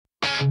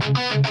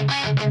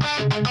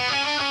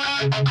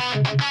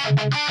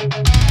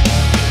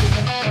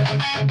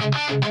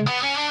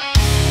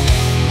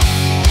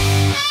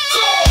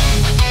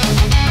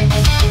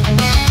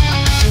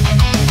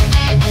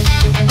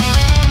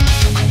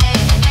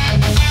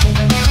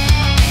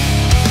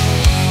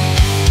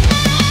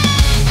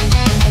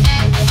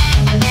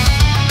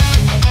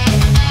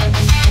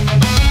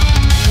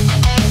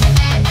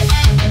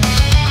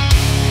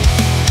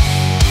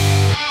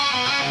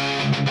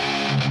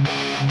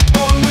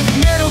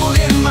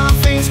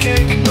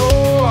Can't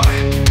ignore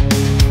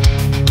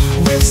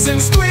riffs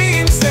and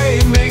screams, they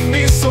make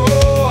me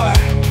soar.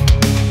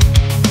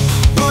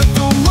 But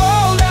the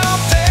world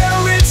out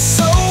there, it's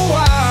so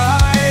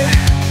wide.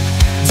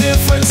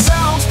 Different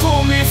sounds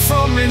pull me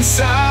from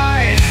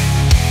inside.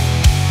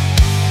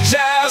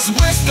 Jazz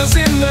whispers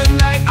in the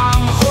night,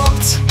 I'm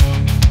hooked.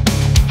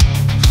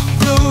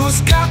 Blues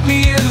got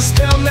me in a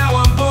spell, now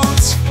I'm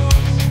booked.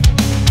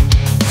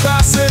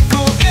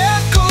 Classical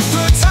echoes,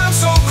 good time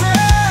so grand.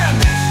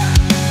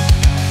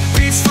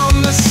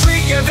 From the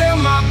street, yeah, they're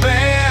my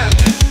band.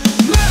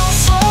 Metal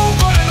soul,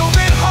 but a little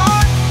bit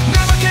hard.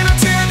 Never can I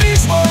tear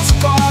these worlds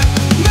apart.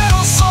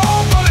 Metal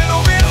soul, but a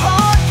little bit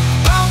hard.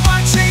 Bound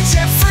by chains,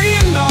 yet free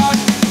and not.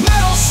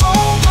 Metal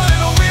soul, but a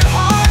little bit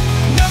hard.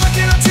 Never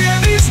can I tear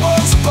these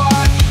worlds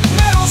apart.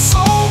 Metal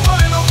soul,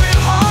 but a little bit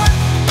hard.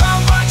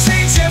 Bound by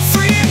chains, yet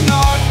free and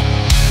not.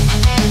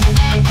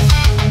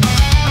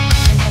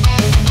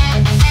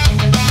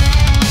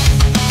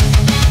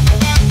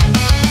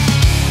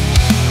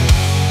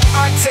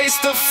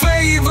 Taste the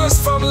flavors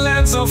from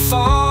lands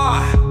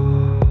afar.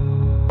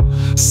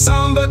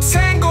 Samba,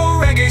 tango,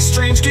 reggae,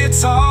 strange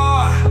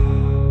guitar.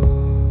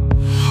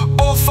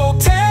 All folk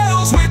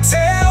tales with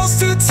tales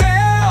to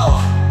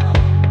tell.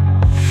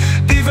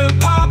 Even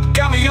pop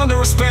got me under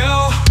a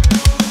spell.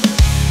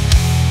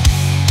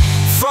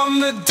 From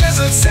the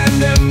deserts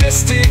and their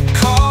mystic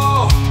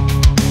call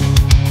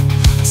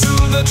to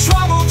the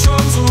troubled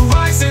drums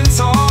rising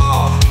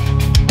tall.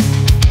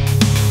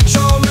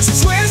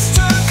 Genres twist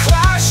to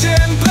clash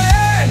and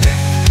blend.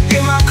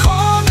 In my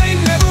core they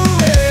never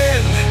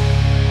end.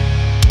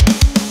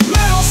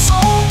 Metal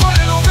soul, but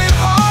a little bit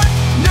hard.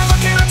 Never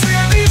can I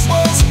tear these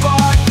worlds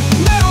apart.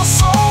 Metal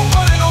soul,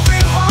 but a little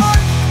bit hard.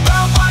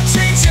 Bound by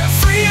chains, yet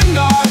free and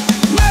not.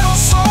 Metal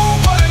soul,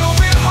 but a little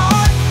bit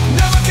hard.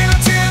 Never can I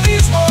tear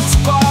these worlds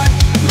apart.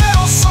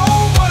 Metal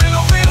soul, but a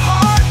little bit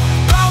hard.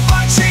 Bound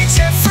by chains,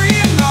 yet free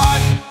and not.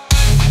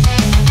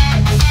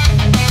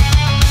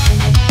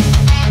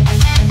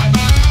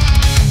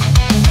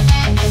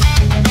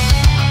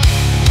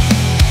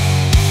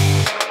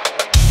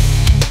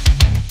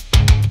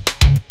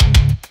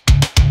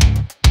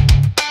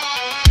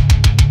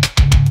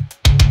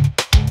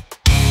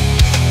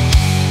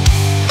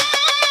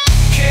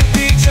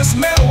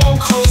 Metal won't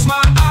close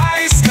my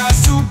eyes.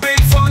 Sky's too big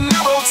for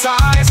narrow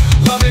ties.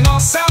 Loving all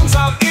sounds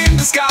out in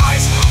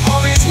disguise.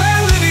 All these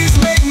melodies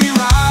make me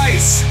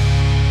rise.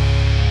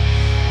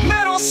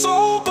 Metal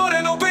soul, but a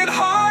little bit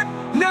hard.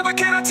 Never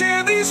can I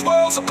tear these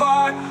worlds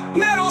apart.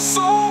 Metal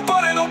soul,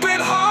 but a little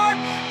bit hard.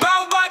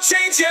 Bound by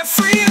chains, yet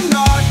free.